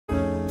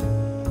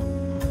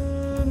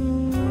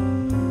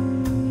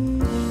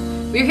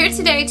We're here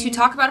today to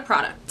talk about a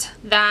product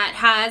that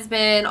has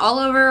been all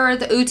over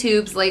the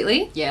YouTubes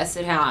lately. Yes,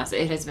 it has.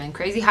 It has been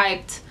crazy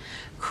hyped,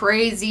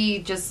 crazy,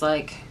 just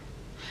like,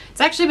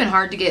 it's actually been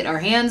hard to get our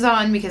hands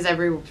on because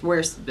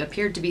everywhere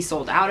appeared to be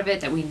sold out of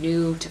it that we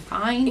knew to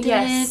find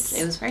Yes.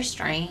 it. It was very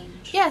strange.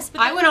 Yes,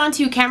 but I went on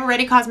to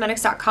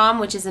camerareadycosmetics.com,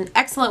 which is an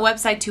excellent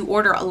website to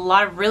order a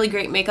lot of really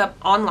great makeup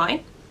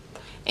online.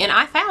 And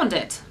I found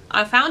it.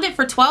 I found it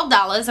for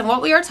 $12, and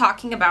what we are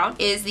talking about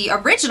is the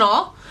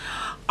original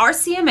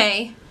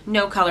RCMA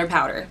No Color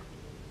Powder.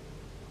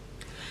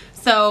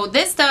 So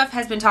this stuff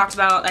has been talked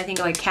about. I think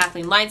like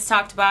KathleenLights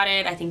talked about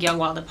it. I think Young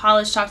Wild and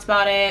Polished talked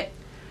about it.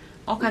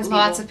 All kinds of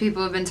Lots of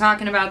people have been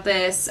talking about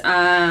this.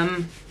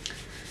 I'm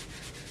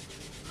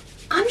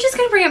just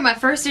gonna bring up my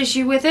first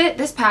issue with it.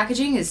 This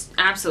packaging is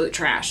absolute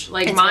trash.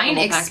 Like It's mine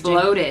horrible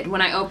exploded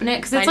when I opened it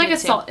because it's Mine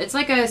like did too. it's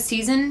like a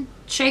season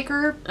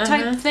shaker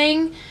type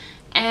thing,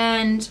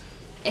 and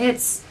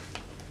it's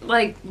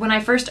like when I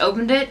first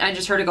opened it, I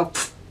just heard it go.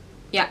 Pfft.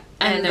 Yeah,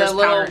 And there's the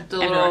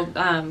little,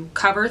 powder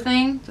cover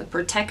thing, the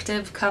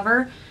protective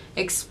cover,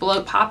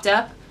 popped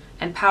up,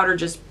 and powder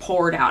just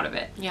poured out of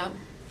it. Yeah.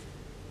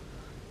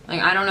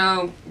 Like, I don't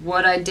know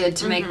what I did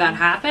to make that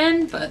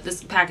happen, but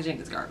this packaging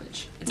is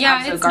garbage. It's Yeah,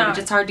 absolute it's garbage. not.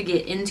 It's hard to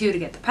get into to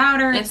get the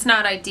powder. It's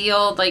not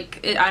ideal.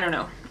 Like, I don't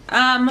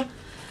know.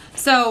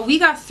 So we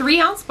got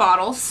 3-ounce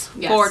bottles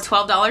Yes. for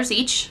 $12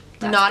 each.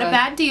 That's Not a good.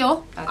 bad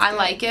deal. That's I good.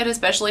 like it,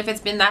 especially if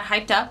it's been that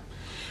hyped up.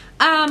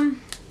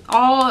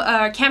 All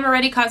Camera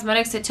Ready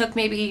Cosmetics, it took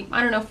maybe,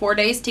 I don't know, 4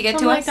 days to get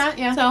Something to like us. that,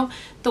 yeah. So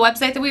the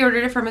website that we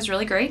ordered it from is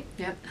really great.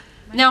 Yep.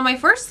 Now, my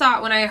first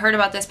thought when I heard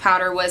about this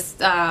powder was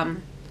I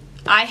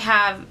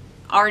have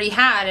already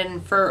had,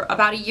 and for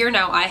about a year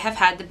now, I have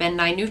had the Ben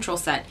 9 Neutral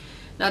set.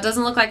 Now, it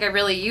doesn't look like I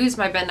really use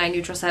my Ben 9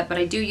 Neutral set, but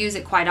I do use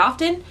it quite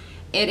often.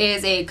 It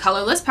is a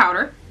colorless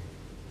powder.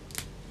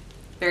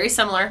 Very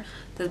similar.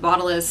 The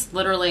bottle is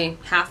literally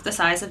half the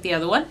size of the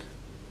other one.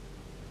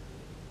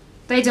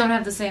 They don't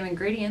have the same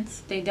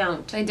ingredients. They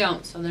don't. They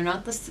don't, so they're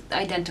not the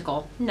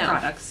identical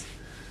products.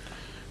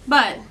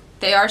 But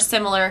they are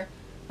similar,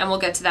 and we'll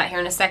get to that here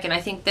in a second. I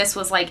think this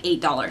was like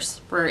 $8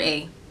 for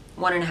a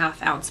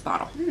 1.5-ounce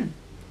bottle.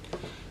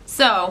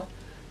 So,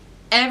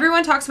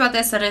 everyone talks about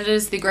this, that it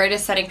is the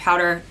greatest setting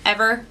powder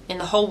ever in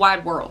the whole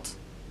wide world.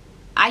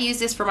 I use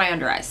this for my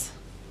under eyes.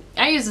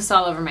 I use this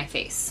all over my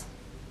face.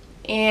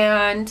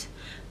 And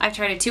I've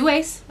tried it 2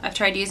 ways. I've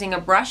tried using a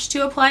brush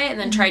to apply it, and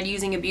then tried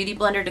using a beauty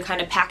blender to kind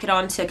of pack it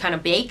on to kind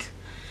of bake,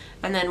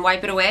 and then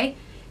wipe it away.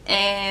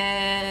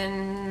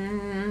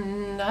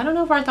 And I don't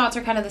know if our thoughts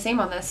are kind of the same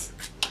on this.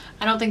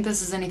 I don't think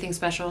this is anything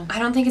special. I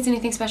don't think it's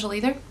anything special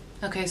either.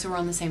 Okay, so we're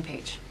on the same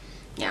page.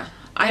 Yeah.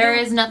 There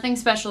is nothing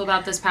special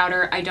about this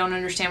powder. I don't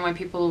understand why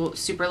people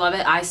super love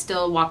it. I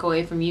still walk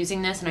away from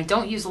using this, and I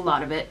don't use a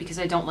lot of it because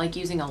I don't like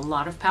using a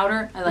lot of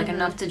powder. I like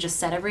enough to just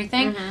set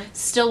everything.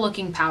 Still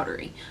looking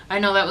powdery. I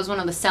know that was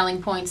one of the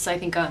selling points I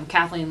think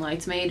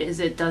KathleenLights made, is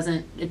it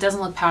doesn't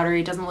look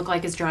powdery. It doesn't look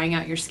like it's drying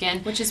out your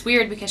skin. Which is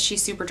weird because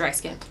she's super dry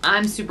skinned.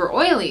 I'm super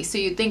oily, so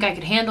you'd think I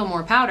could handle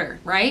more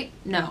powder, right?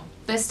 No.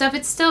 This stuff,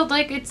 it's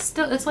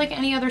like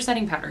any other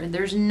setting powder.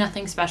 There's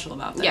nothing special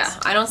about this. Yeah,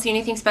 I don't see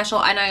anything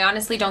special, and I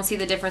honestly don't see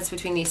the difference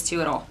between these two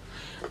at all.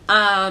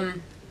 I've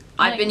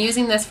been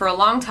using this for a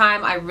long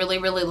time. I really,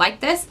 really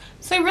like this.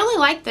 So I really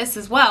like this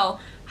as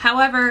well.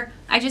 However,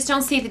 I just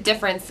don't see the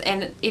difference,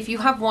 and if you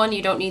have one,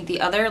 you don't need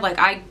the other. Like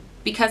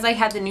because I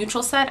had the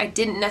neutral set, I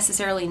didn't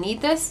necessarily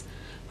need this,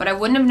 but I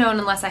wouldn't have known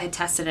unless I had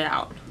tested it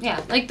out.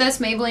 Yeah, like this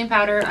Maybelline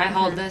powder, I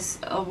hauled this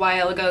a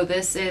while ago.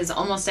 This is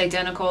almost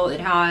identical. It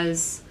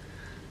has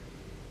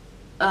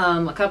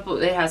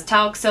it has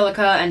talc,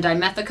 silica, and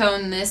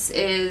dimethicone. This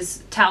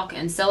is talc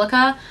and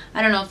silica.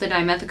 I don't know if the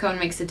dimethicone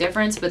makes a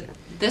difference, but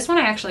this one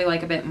I actually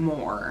like a bit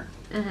more.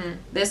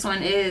 This one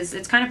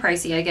it's kind of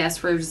pricey, I guess.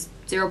 For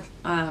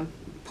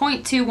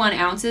 0.21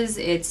 ounces,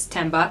 it's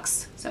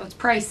 $10, so it's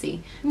pricey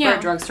for a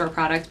drugstore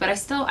product. But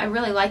I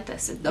really like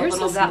this. Yours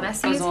is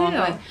messy as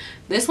hell.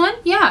 This one,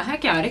 yeah,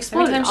 heck yeah, it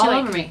exploded time she, all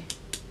like- over me.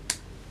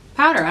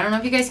 Powder. I don't know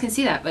if you guys can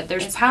see that, but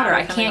there's It's powder.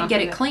 powder I coming can't off get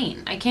of it it.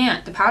 clean. I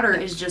can't. The powder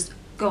is just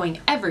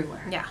going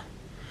everywhere. Yeah.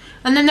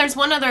 And then there's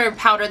one other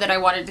powder that I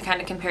wanted to kind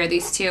of compare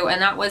these two,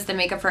 and that was the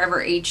Makeup Forever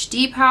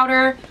HD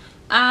powder.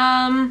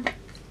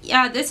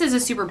 Yeah, this is a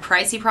super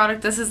pricey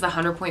product. This is the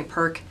 100-point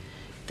perk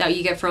that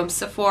you get from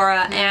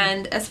Sephora,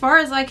 and as far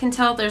as I can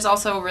tell, there's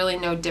also really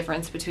no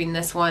difference between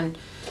this one,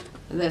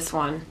 or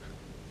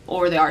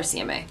the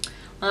RCMA.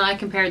 Well, I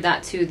compared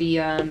that to the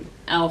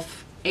e.l.f.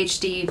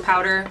 HD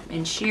powder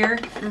in sheer,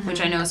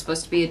 which I know is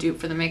supposed to be a dupe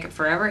for the Makeup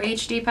Forever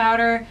HD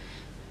powder.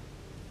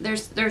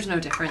 There's no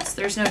difference.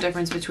 There's no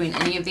difference between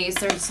any of these.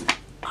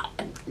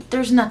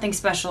 There's nothing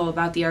special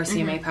about the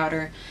RCMA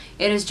powder.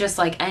 It is just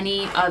like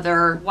any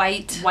other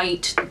white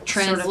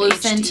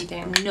translucent, HD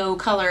thing. no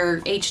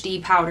color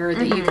HD powder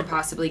that you could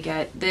possibly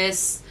get.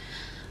 This,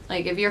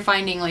 like, if you're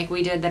finding like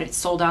we did that it's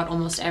sold out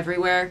almost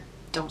everywhere,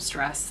 don't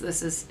stress.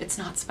 It's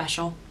not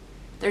special.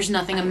 There's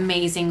nothing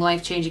amazing,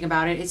 life-changing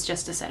about it. It's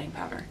just a setting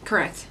powder.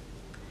 Correct.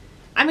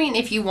 I mean,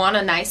 if you want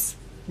a nice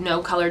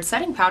no colored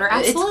setting powder.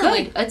 Absolutely.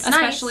 It's good. It's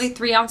especially nice.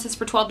 3 ounces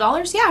for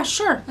 $12. Yeah,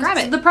 sure. Grab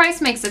it. The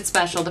price makes it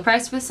special. The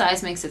price with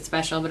size makes it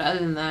special, but other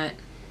than that,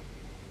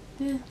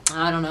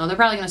 I don't know. They're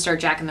probably going to start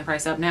jacking the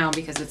price up now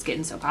because it's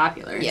getting so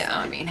popular. Yeah. So,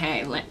 I mean,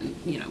 hey,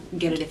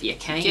 get it if you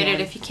can. Get it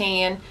if you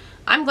can.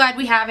 I'm glad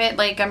we have it.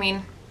 Like, I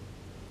mean,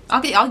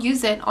 I'll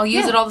use it. I'll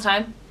use it all the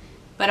time.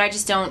 But I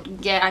just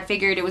don't get, I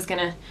figured it was going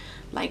to,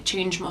 like,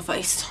 change my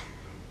face.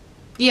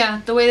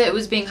 Yeah, the way that it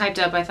was being hyped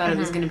up, I thought it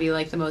was going to be,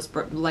 like, the most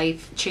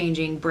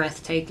life-changing,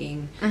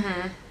 breathtaking,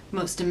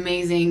 most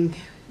amazing,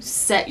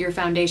 set your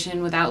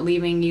foundation without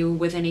leaving you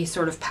with any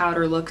sort of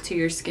powder look to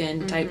your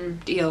skin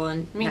type deal.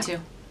 And Me too.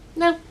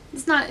 No,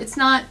 it's not. It's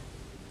not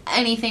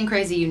anything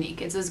crazy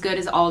unique. It's as good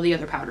as all the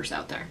other powders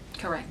out there.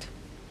 Correct.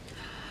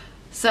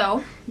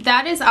 So,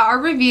 that is our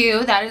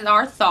review. That is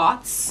our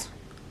thoughts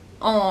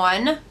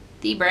on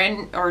the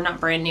not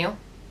brand new,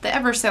 the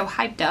ever so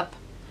hyped up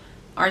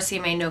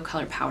RCMA No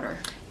Color Powder.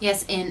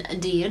 Yes,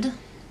 indeed.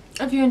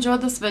 If you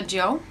enjoyed this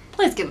video,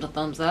 Please give it a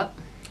thumbs up.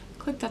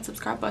 click that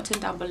subscribe button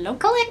down below.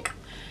 Click.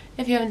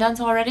 If you haven't done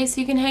so already,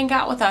 so you can hang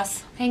out with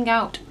us. Hang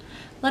out.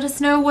 Let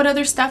us know what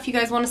other stuff you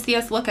guys want to see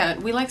us look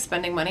at. We like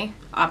spending money,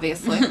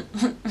 obviously.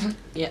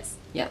 Yes.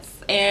 Yes.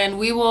 And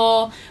we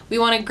want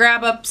to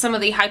grab up some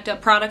of the hyped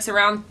up products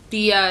around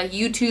the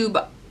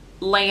YouTube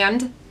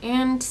land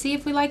and see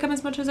if we like them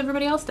as much as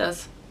everybody else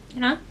does.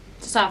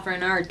 Just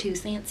offering our 2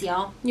 cents,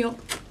 y'all. Yep.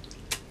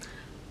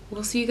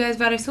 We'll see you guys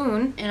very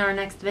soon In our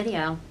next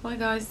video. Bye,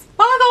 guys.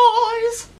 Bye, guys.